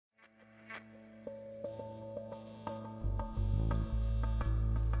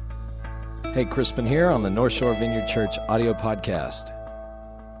Hey, Crispin here on the North Shore Vineyard Church audio podcast.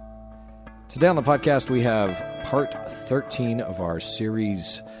 Today on the podcast, we have part 13 of our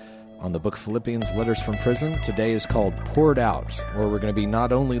series on the book of Philippians, Letters from Prison. Today is called Poured Out, where we're going to be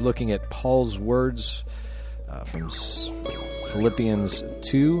not only looking at Paul's words from Philippians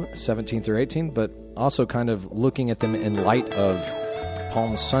 2, 17 through 18, but also kind of looking at them in light of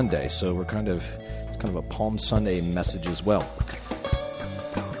Palm Sunday. So it's kind of a Palm Sunday message as well.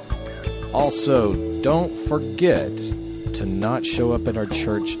 Also, don't forget to not show up at our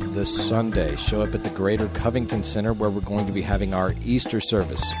church this Sunday. Show up at the Greater Covington Center, where we're going to be having our Easter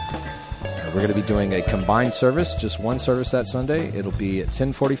service. We're going to be doing a combined service, just one service that Sunday. It'll be at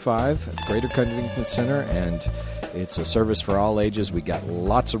 10:45 at the Greater Covington Center, and it's a service for all ages. We got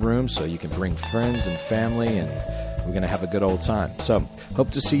lots of room, so you can bring friends and family, and we're going to have a good old time. So,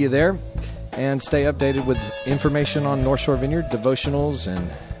 hope to see you there, and stay updated with information on North Shore Vineyard, devotionals, and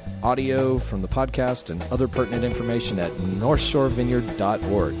audio from the podcast and other pertinent information at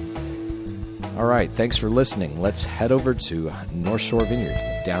northshorevineyard.org. All right, thanks for listening. Let's head over to North Shore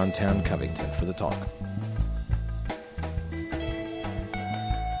Vineyard, downtown Covington, for the talk.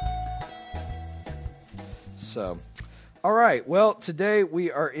 So, all right, well, today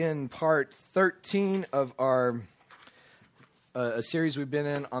we are in part 13 of our a series we've been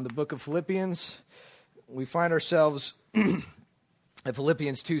in on the book of Philippians. We find ourselves at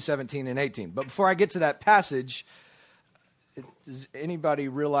Philippians 2, 17 and 18. But before I get to that passage, does anybody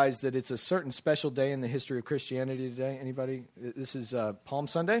realize that it's a certain special day in the history of Christianity today? Anybody? This is Palm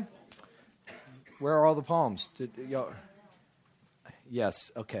Sunday? Where are all the palms?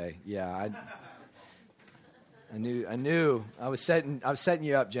 Yes, okay, yeah. I knew. I was setting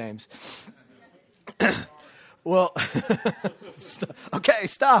you up, James. Well, okay,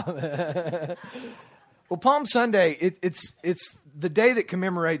 stop. Well, Palm Sunday, it's the day that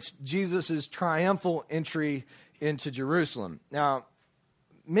commemorates Jesus' triumphal entry into Jerusalem. Now,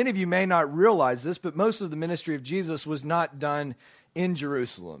 many of you may not realize this, but most of the ministry of Jesus was not done in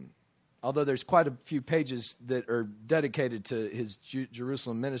Jerusalem, although there's quite a few pages that are dedicated to his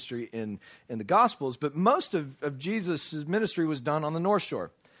Jerusalem ministry in the Gospels, but most of Jesus' ministry was done on the North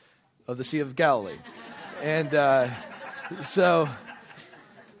Shore of the Sea of Galilee. And so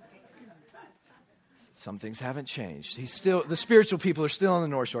some things haven't changed. The spiritual people are still on the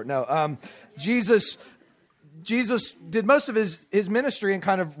North Shore. No, Jesus did most of his ministry in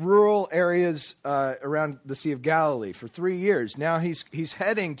kind of rural areas around the Sea of Galilee for 3 years. Now he's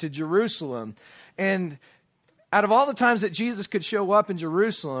heading to Jerusalem. And out of all the times that Jesus could show up in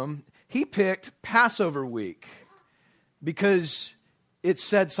Jerusalem, he picked Passover week because it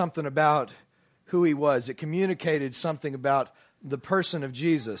said something about who he was. It communicated something about the person of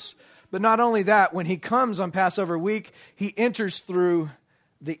Jesus. But not only that, when he comes on Passover week, he enters through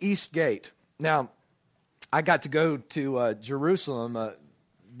the East Gate. Now, I got to go to Jerusalem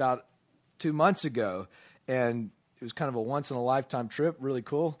about 2 months ago, and it was kind of a once-in-a-lifetime trip, really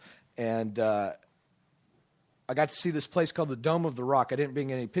cool. And I got to see this place called the Dome of the Rock. I didn't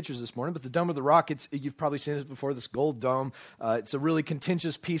bring any pictures this morning, but the Dome of the Rock, you've probably seen it before, this gold dome. It's a really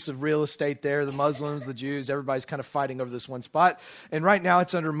contentious piece of real estate there. The Muslims, the Jews, everybody's kind of fighting over this one spot. And right now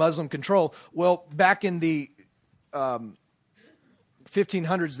it's under Muslim control. Well, back in the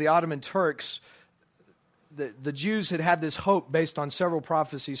 1500s, the Ottoman Turks, the Jews had this hope based on several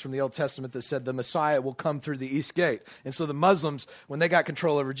prophecies from the Old Testament that said the Messiah will come through the East Gate. And so the Muslims, when they got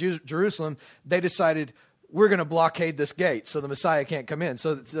control over Jerusalem, they decided, we're going to blockade this gate so the Messiah can't come in.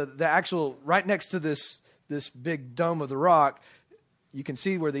 So the actual, right next to this big Dome of the Rock, you can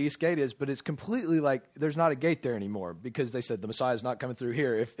see where the East Gate is, but it's completely like there's not a gate there anymore because they said the Messiah is not coming through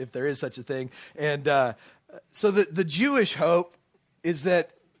here if there is such a thing. And so the Jewish hope is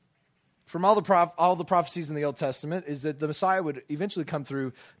that from all the prophecies in the Old Testament is that the Messiah would eventually come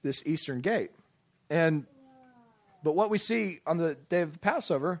through this eastern gate. But what we see on the day of the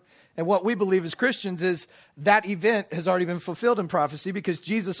Passover, and what we believe as Christians, is that event has already been fulfilled in prophecy because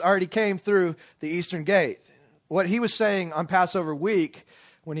Jesus already came through the eastern gate. What he was saying on Passover week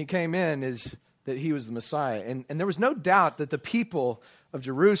when he came in is that he was the Messiah. And there was no doubt that the people of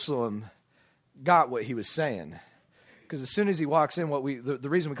Jerusalem got what he was saying. Because as soon as he walks in, the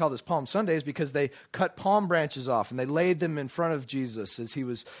reason we call this Palm Sunday is because they cut palm branches off and they laid them in front of Jesus as he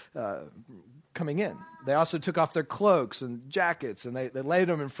was coming in. They also took off their cloaks and jackets, and they laid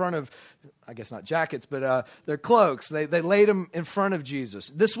them in front of, I guess not jackets, but their cloaks. They laid them in front of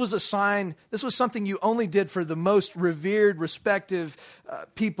Jesus. This was a sign. This was something you only did for the most revered, respective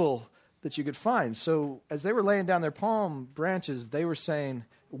people that you could find. So as they were laying down their palm branches, they were saying,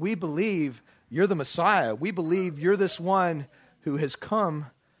 we believe you're the Messiah. We believe you're this one who has come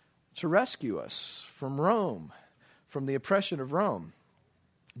to rescue us from Rome, from the oppression of Rome.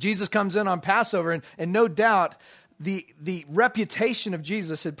 Jesus comes in on Passover, and no doubt the reputation of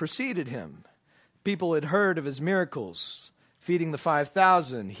Jesus had preceded him. People had heard of his miracles, feeding the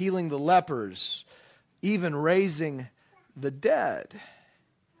 5,000, healing the lepers, even raising the dead.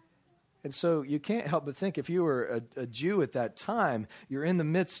 And so you can't help but think, if you were a Jew at that time, you're in the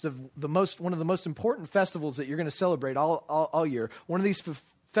midst of one of the most important festivals that you're going to celebrate all year. One of these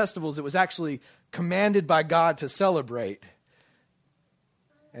festivals that was actually commanded by God to celebrate.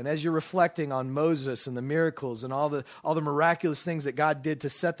 And as you're reflecting on Moses and the miracles and all the miraculous things that God did to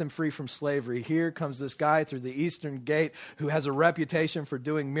set them free from slavery, here comes this guy through the eastern gate who has a reputation for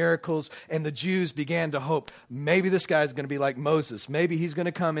doing miracles, and the Jews began to hope, maybe this guy's going to be like Moses. Maybe he's going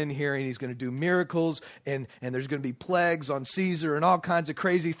to come in here and he's going to do miracles, and there's going to be plagues on Caesar and all kinds of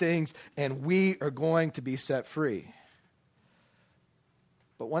crazy things, and we are going to be set free.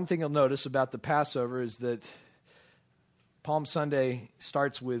 But one thing you'll notice about the Passover is that Palm Sunday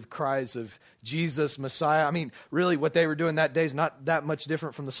starts with cries of Jesus, Messiah. I mean, really what they were doing that day is not that much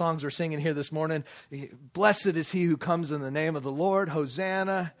different from the songs we're singing here this morning. Blessed is he who comes in the name of the Lord,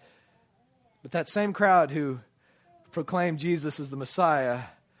 Hosanna. But that same crowd who proclaimed Jesus as the Messiah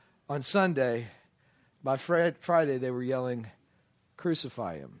on Sunday, by Friday they were yelling,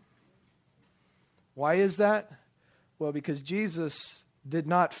 crucify him. Why is that? Well, because Jesus did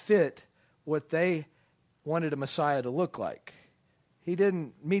not fit what they wanted a Messiah to look like. He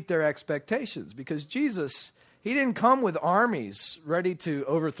didn't meet their expectations, because Jesus, he didn't come with armies ready to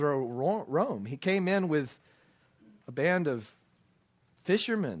overthrow Rome. He came in with a band of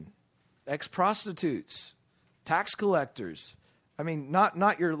fishermen, ex-prostitutes, tax collectors. I mean,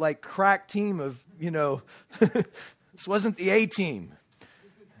 not your like crack team of, this wasn't the A-team.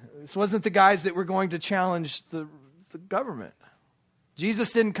 This wasn't the guys that were going to challenge the government.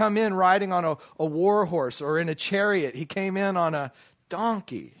 Jesus didn't come in riding on a war horse or in a chariot. He came in on a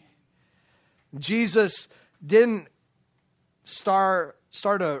donkey. Jesus didn't start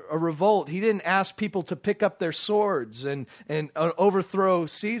a revolt. He didn't ask people to pick up their swords and overthrow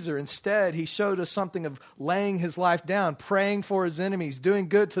Caesar. Instead, he showed us something of laying his life down, praying for his enemies, doing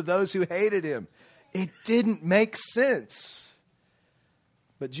good to those who hated him. It didn't make sense.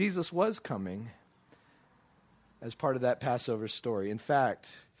 But Jesus was coming as part of that Passover story. In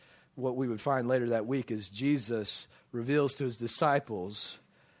fact, what we would find later that week is Jesus reveals to his disciples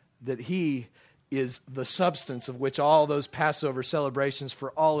that he is the substance of which all those Passover celebrations for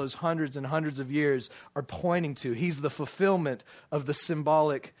all those hundreds and hundreds of years are pointing to. He's the fulfillment of the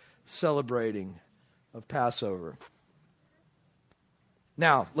symbolic celebrating of Passover.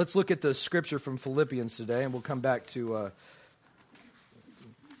 Now, let's look at the scripture from Philippians today, and we'll come back to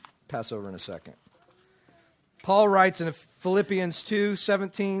Passover in a second. Paul writes in Philippians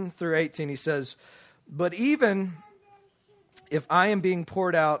 2:17 through 18, he says, but even if I am being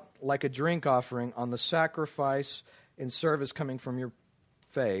poured out like a drink offering on the sacrifice and service coming from your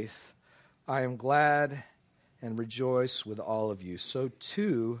faith, I am glad and rejoice with all of you. So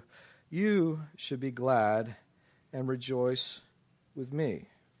too, you should be glad and rejoice with me.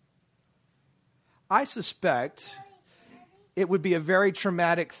 I suspect it would be a very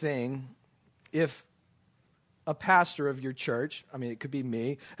traumatic thing if a pastor of your church, I mean, it could be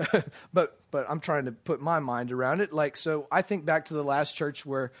me, but I'm trying to put my mind around it. So I think back to the last church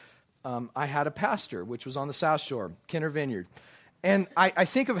where I had a pastor, which was on the South Shore, Kenner Vineyard. And I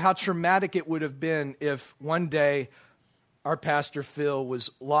think of how traumatic it would have been if one day our pastor Phil was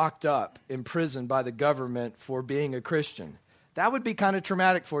locked up in prison by the government for being a Christian. That would be kind of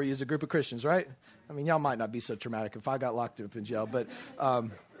traumatic for you as a group of Christians, right? I mean, y'all might not be so traumatic if I got locked up in jail, but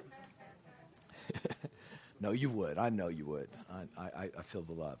no, you would. I know you would. I feel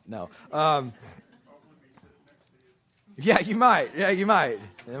the love. No. Yeah, you might.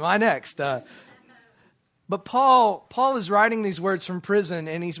 Am I next? But Paul is writing these words from prison,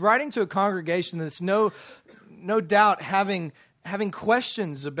 and he's writing to a congregation that's no doubt having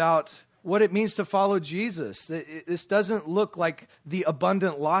questions about what it means to follow Jesus. This doesn't look like the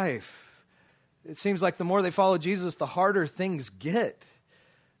abundant life. It seems like the more they follow Jesus, the harder things get.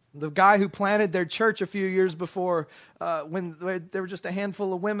 The guy who planted their church a few years before, when there were just a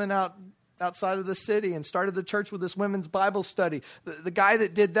handful of women outside of the city and started the church with this women's Bible study, the guy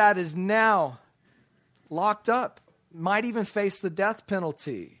that did that is now locked up, might even face the death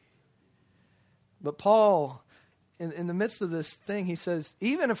penalty. But Paul, in the midst of this thing, he says,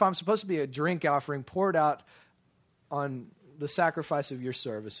 even if I'm supposed to be a drink offering poured out on the sacrifice of your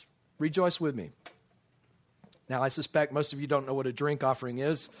service, rejoice with me. Now, I suspect most of you don't know what a drink offering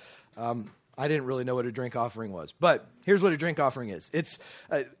is. I I didn't really know what a drink offering was. But here's what a drink offering is. It's,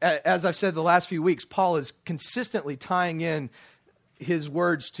 as I've said the last few weeks, Paul is consistently tying in his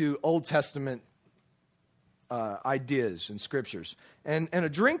words to Old Testament ideas and scriptures. And a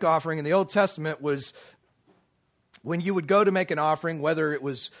drink offering in the Old Testament was when you would go to make an offering, whether it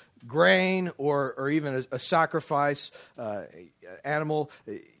was grain or even a sacrifice animal,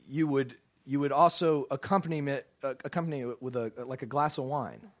 you would also accompany it with a glass of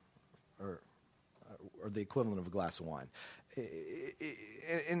wine, or the equivalent of a glass of wine.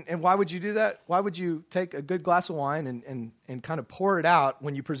 And why would you do that? Why would you take a good glass of wine and kind of pour it out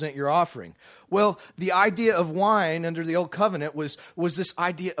when you present your offering? Well, the idea of wine under the Old Covenant was this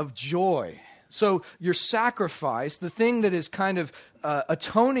idea of joy. So your sacrifice, the thing that is kind of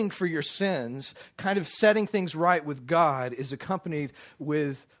atoning for your sins, kind of setting things right with God, is accompanied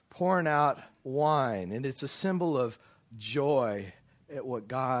with pouring out wine. And it's a symbol of joy at what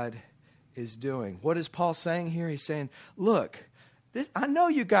God is doing. What is Paul saying here? He's saying, look, I know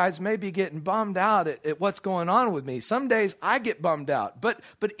you guys may be getting bummed out at what's going on with me. Some days I get bummed out. But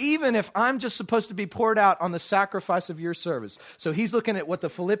even if I'm just supposed to be poured out on the sacrifice of your service. So he's looking at what the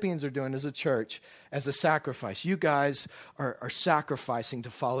Philippians are doing as a church, as a sacrifice. You guys are sacrificing to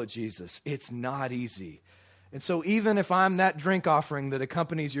follow Jesus. It's not easy. And so even if I'm that drink offering that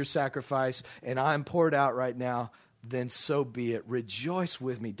accompanies your sacrifice and I'm poured out right now, then so be it. Rejoice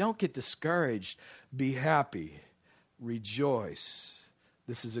with me. Don't get discouraged. Be happy. Rejoice.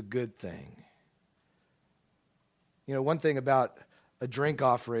 This is a good thing. You know, one thing about a drink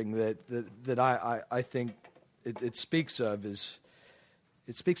offering that I think it speaks of is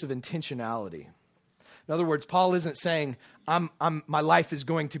it speaks of intentionality. In other words, Paul isn't saying my life is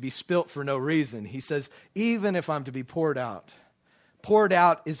going to be spilt for no reason. He says, even if I'm to be poured out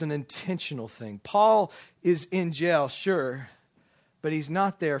is an intentional thing. Paul is in jail, sure, but he's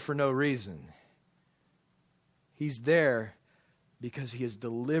not there for no reason. He's there because he has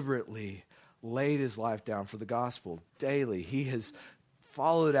deliberately laid his life down for the gospel daily. He has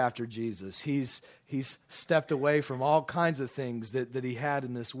followed after Jesus. He's stepped away from all kinds of things that he had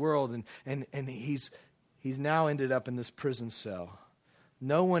in this world, and he's now ended up in this prison cell.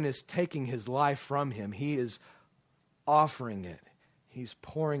 No one is taking his life from him. He is offering it. He's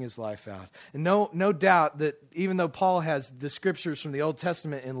pouring his life out. And no doubt that even though Paul has the scriptures from the Old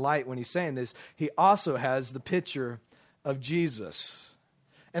Testament in light when he's saying this, he also has the picture of Jesus.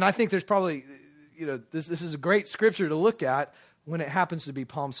 And I think there's probably, this is a great scripture to look at when it happens to be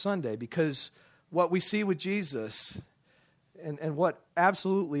Palm Sunday, because what we see with Jesus and what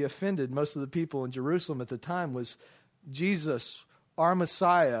absolutely offended most of the people in Jerusalem at the time was Jesus, our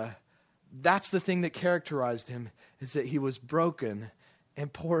Messiah. That's the thing that characterized him, is that he was broken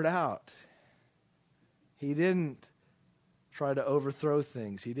and poured out. He didn't try to overthrow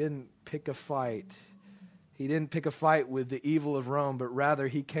things. He didn't pick a fight. He didn't pick a fight with the evil of Rome, but rather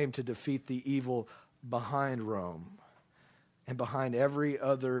he came to defeat the evil behind Rome and behind every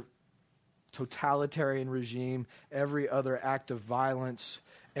other totalitarian regime, every other act of violence,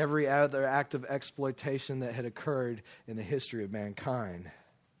 every other act of exploitation that had occurred in the history of mankind.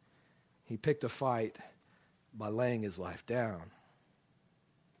 He picked a fight by laying his life down.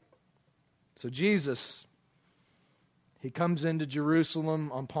 So Jesus, he comes into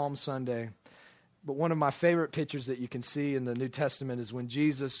Jerusalem on Palm Sunday. But one of my favorite pictures that you can see in the New Testament is when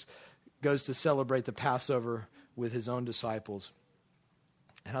Jesus goes to celebrate the Passover with his own disciples.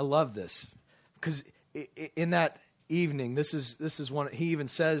 And I love this because in that evening, this is one he even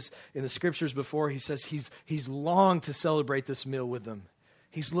says in the scriptures before, he says he's longed to celebrate this meal with them.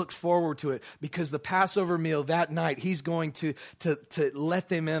 He's looked forward to it because the Passover meal that night, he's going to let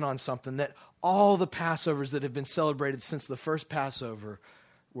them in on something that all the Passovers that have been celebrated since the first Passover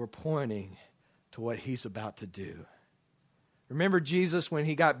were pointing to what he's about to do. Remember Jesus when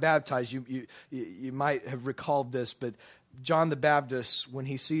he got baptized, you might have recalled this, but John the Baptist, when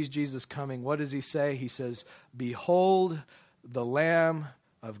he sees Jesus coming, what does he say? He says, "Behold the Lamb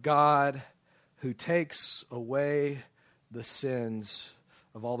of God who takes away the sins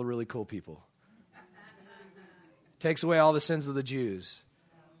of all the really cool people." Takes away all the sins of the Jews.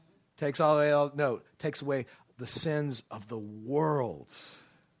 Takes away the sins of the world.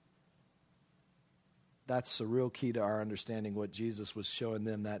 That's the real key to our understanding what Jesus was showing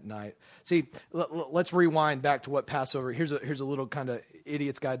them that night. See, let's rewind back to what Passover. Here's a little kind of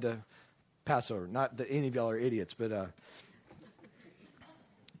idiot's guide to Passover. Not that any of y'all are idiots, but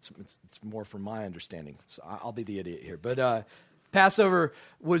it's more from my understanding. So I'll be the idiot here. But Passover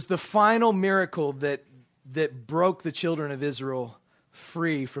was the final miracle that broke the children of Israel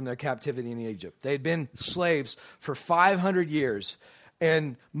free from their captivity in Egypt. They had been slaves for 500 years.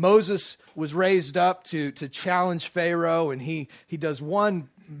 And Moses was raised up to challenge Pharaoh, and he does one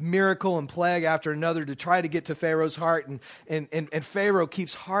miracle and plague after another to try to get to Pharaoh's heart, and Pharaoh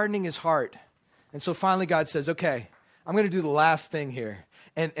keeps hardening his heart. And so finally God says, okay, I'm going to do the last thing here,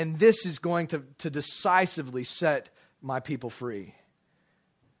 and this is going to decisively set my people free.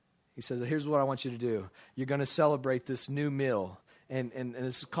 He says, here's what I want you to do. You're going to celebrate this new meal. And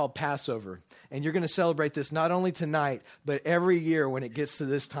this is called Passover. And you're going to celebrate this not only tonight, but every year when it gets to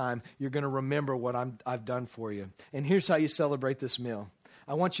this time, you're going to remember what I've done for you. And here's how you celebrate this meal.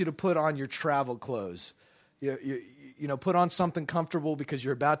 I want you to put on your travel clothes. You know, put on something comfortable because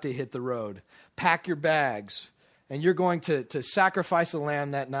you're about to hit the road. Pack your bags. And you're going to sacrifice a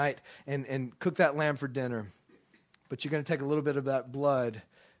lamb that night and cook that lamb for dinner. But you're going to take a little bit of that blood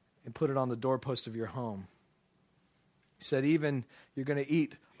and put it on the doorpost of your home. He said, even you're going to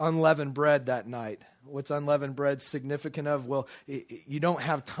eat unleavened bread that night. What's unleavened bread significant of? Well, you don't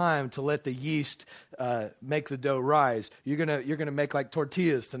have time to let the yeast make the dough rise. You're gonna make like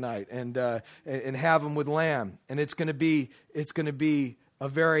tortillas tonight and have them with lamb, and it's gonna be a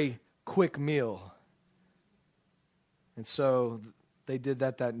very quick meal. And so they did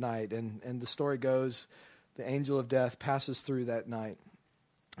that night, and the story goes, the angel of death passes through that night.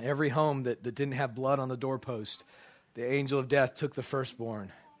 Every home that didn't have blood on the doorpost, the angel of death took the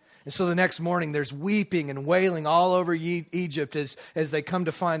firstborn. And so the next morning, there's weeping and wailing all over Egypt as they come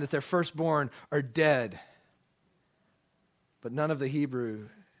to find that their firstborn are dead. But none of the Hebrew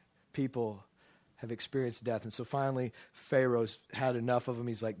people have experienced death. And so finally, Pharaoh's had enough of them.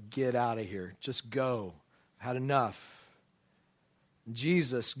 He's like, get out of here. Just go. Had enough.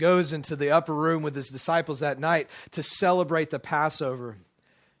 Jesus goes into the upper room with his disciples that night to celebrate the Passover.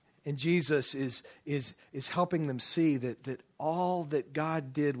 And Jesus is helping them see that all that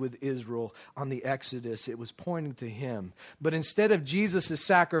God did with Israel on the Exodus, it was pointing to him. But instead of Jesus'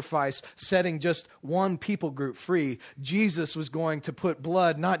 sacrifice setting just one people group free, Jesus was going to put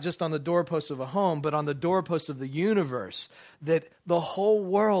blood not just on the doorpost of a home, but on the doorpost of the universe, that the whole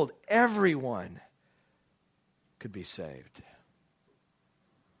world, everyone, could be saved.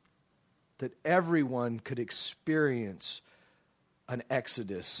 That everyone could experience an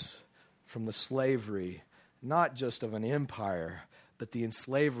exodus from the slavery, not just of an empire, but the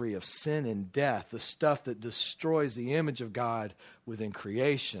enslavery of sin and death, the stuff that destroys the image of God within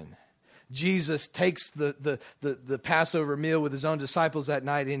creation. Jesus takes the Passover meal with his own disciples that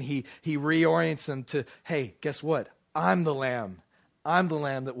night, and he reorients them to, hey, guess what? I'm the lamb. I'm the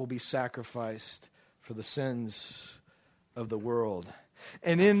lamb that will be sacrificed for the sins of the world.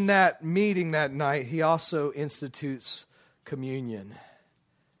 And in that meeting that night, he also institutes communion.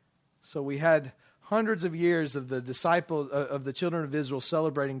 So we had hundreds of years of the disciples of the children of Israel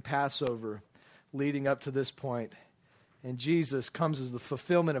celebrating Passover leading up to this point. And Jesus comes as the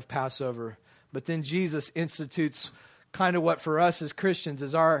fulfillment of Passover. But then Jesus institutes kind of what for us as Christians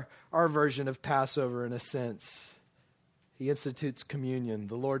is our version of Passover in a sense. He institutes communion,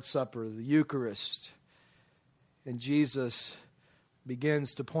 the Lord's Supper, the Eucharist. And Jesus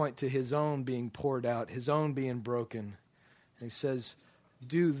begins to point to his own being poured out, his own being broken. And he says,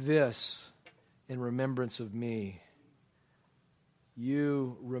 do this in remembrance of me.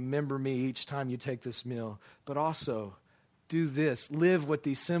 You remember me each time you take this meal, but also do this. Live what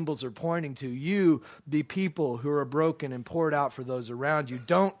these symbols are pointing to. You be people who are broken and poured out for those around you.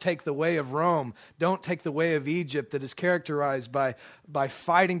 Don't take the way of Rome. Don't take the way of Egypt that is characterized by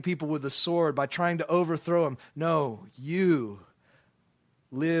fighting people with the sword, by trying to overthrow them. No, you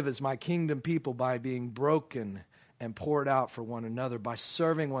live as my kingdom people by being broken and poured out for one another, by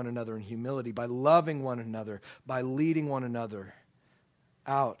serving one another in humility, by loving one another, by leading one another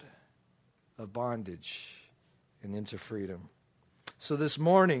out of bondage and into freedom. So this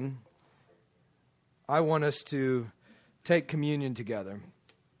morning, I want us to take communion together.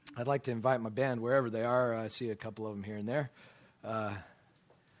 I'd like to invite my band wherever they are. I see a couple of them here and there.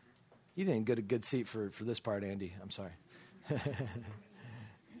 You didn't get a good seat for this part, Andy. I'm sorry.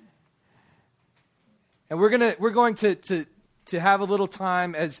 And we're going to have a little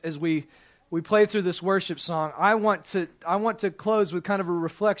time as we play through this worship song. I want to close with kind of a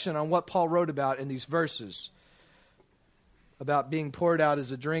reflection on what Paul wrote about in these verses about being poured out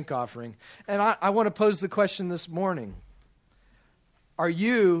as a drink offering. And I want to pose the question this morning. Are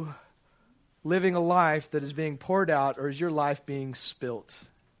you living a life that is being poured out, or is your life being spilt?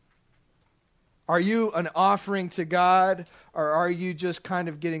 Are you an offering to God, or are you just kind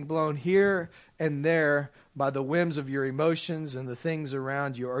of getting blown here and there by the whims of your emotions and the things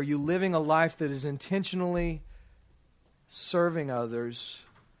around you? Are you living a life that is intentionally serving others,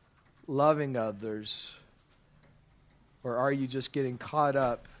 loving others, Or are you just getting caught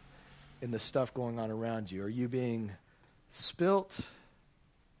up in the stuff going on around you? Are you being spilt?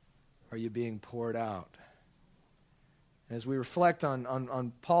 Are you being poured out? As we reflect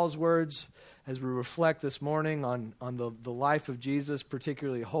on Paul's words, as we reflect this morning on the life of Jesus,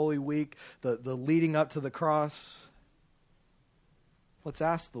 particularly Holy Week, the leading up to the cross, let's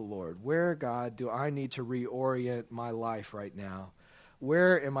ask the Lord, where, God, do I need to reorient my life right now?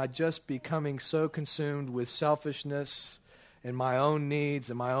 Where am I just becoming so consumed with selfishness and my own needs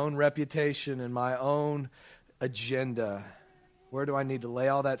and my own reputation and my own agenda? Where do I need to lay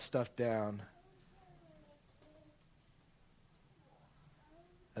all that stuff down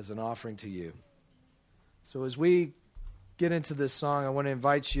as an offering to you? So as we get into this song, I want to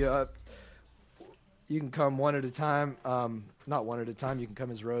invite you up. You can come one at a time. Not one at a time. You can come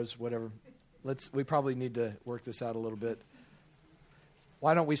as rows, whatever. We probably need to work this out a little bit.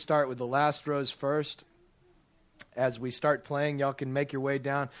 Why don't we start with the last rows first? As we start playing, y'all can make your way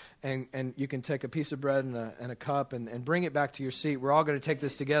down, and you can take a piece of bread and a cup and bring it back to your seat. We're all going to take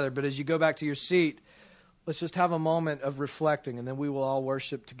this together, but as you go back to your seat, let's just have a moment of reflecting, and then we will all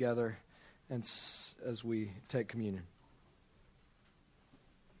worship together as we take communion.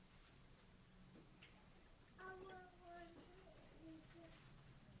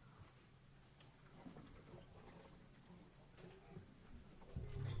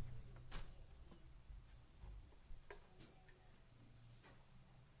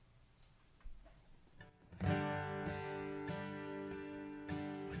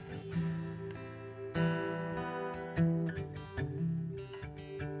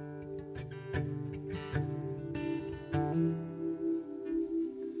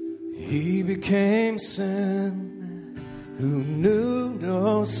 He became sin who knew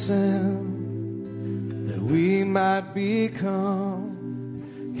no sin, that we might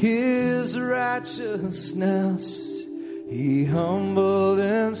become his righteousness. He humbled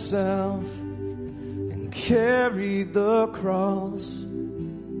himself and carried the cross.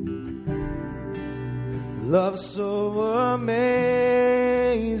 Love so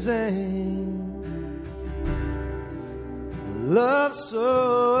amazing, love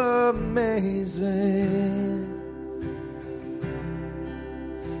so amazing.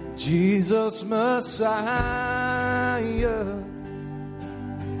 Jesus Messiah,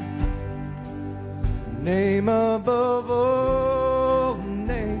 name above all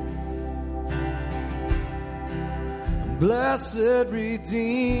names, blessed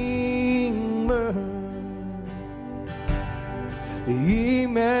Redeemer,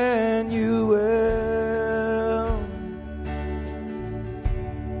 Emmanuel,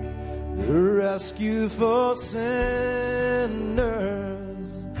 the rescue for sinners,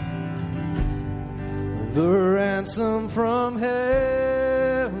 the ransom from heaven,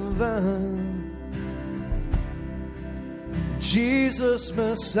 Jesus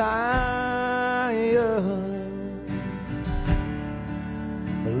Messiah,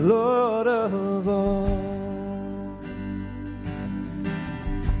 Lord of all.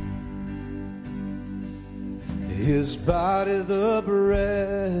 His body the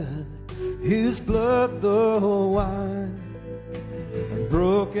bread, his blood the wine,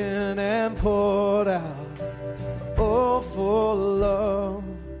 broken and poured out, all for love.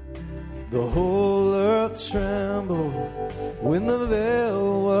 The whole earth trembled when the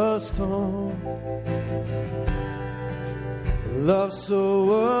veil was torn. Love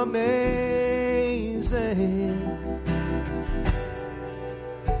so amazing,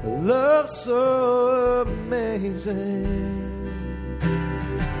 love so amazing.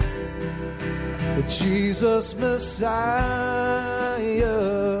 Jesus Messiah,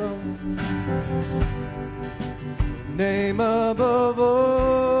 name above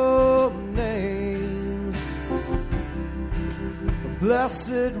all names,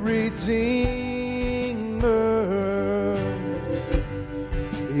 blessed Redeemer,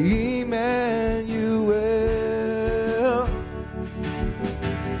 Emmanuel,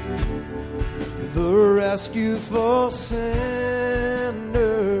 the rescue for sinners,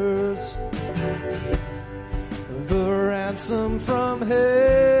 the ransom from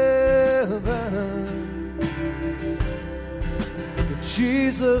heaven,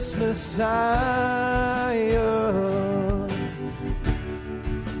 Jesus Messiah,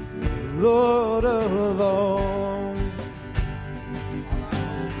 Lord of all.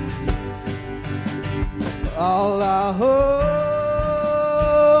 All our hope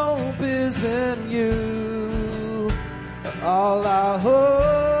is in you. All our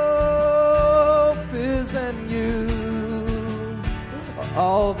hope is in you.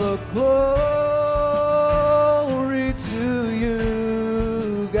 All the glory to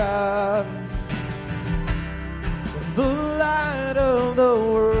you, God. The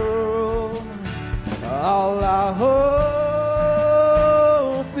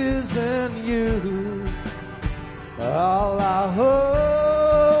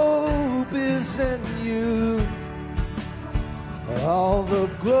All the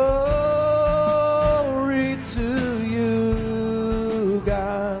glory to you,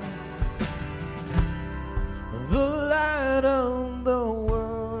 God, the light of the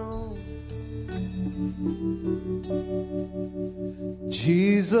world.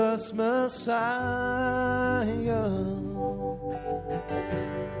 Jesus Messiah,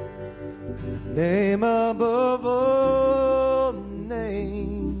 name above all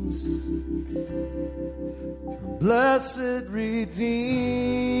names, blessed Redeemer,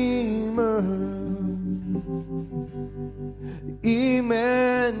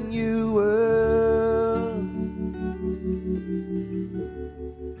 Emmanuel,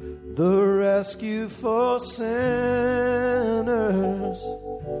 the rescue for sinners,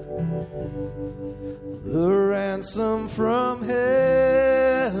 the ransom from heaven,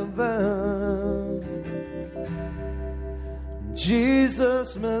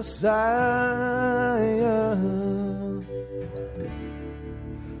 Jesus Messiah,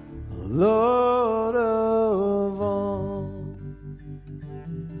 Lord of all.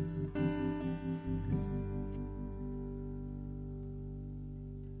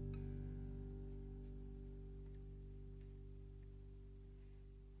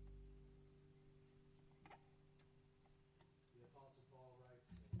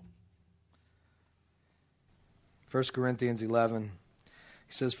 First Corinthians 11,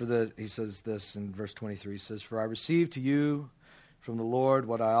 he says this in verse 23, he says, "For I received to you from the Lord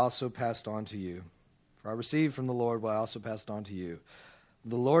what I also passed on to you. For I received from the Lord what I also passed on to you.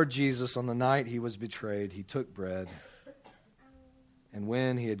 The Lord Jesus, on the night he was betrayed, he took bread, and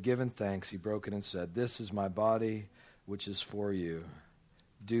when he had given thanks, he broke it and said, 'This is my body, which is for you.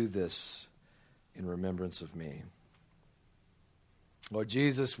 Do this in remembrance of me.'" Lord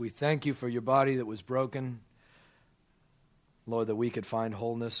Jesus, we thank you for your body that was broken. Lord, that we could find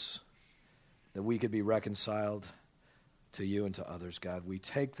wholeness, that we could be reconciled to you and to others, God. We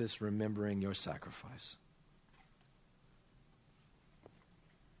take this remembering your sacrifice.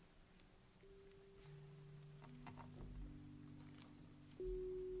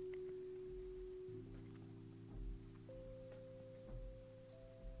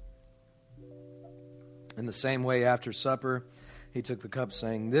 In the same way, after supper, he took the cup,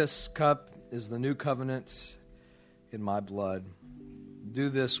 saying, "This cup is the new covenant in my blood. Do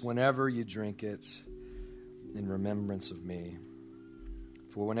this whenever you drink it in remembrance of me.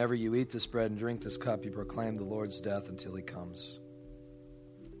 For whenever you eat this bread and drink this cup, you proclaim the Lord's death until he comes."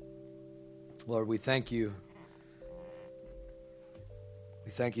 Lord, we thank you.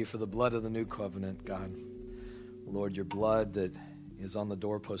 We thank you for the blood of the new covenant, God. Lord, your blood that is on the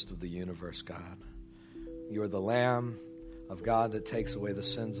doorpost of the universe, God. You are the Lamb of God that takes away the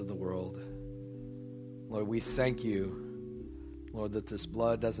sins of the world. Lord, we thank you, Lord, that this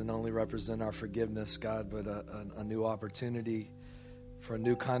blood doesn't only represent our forgiveness, God, but a new opportunity for a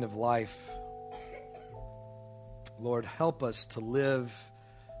new kind of life. Lord, help us to live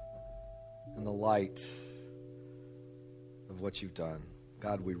in the light of what you've done.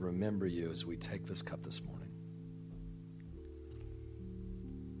 God, we remember you as we take this cup this morning.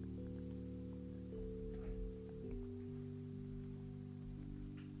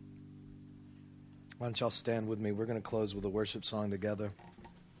 Why don't y'all stand with me? We're going to close with a worship song together.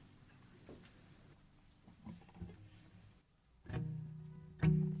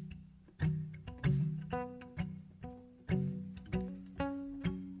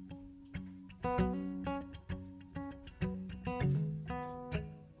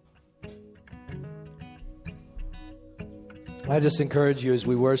 I just encourage you as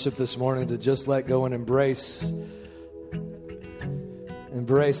we worship this morning to just let go and embrace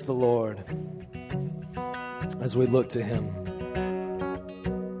the Lord as we look to him.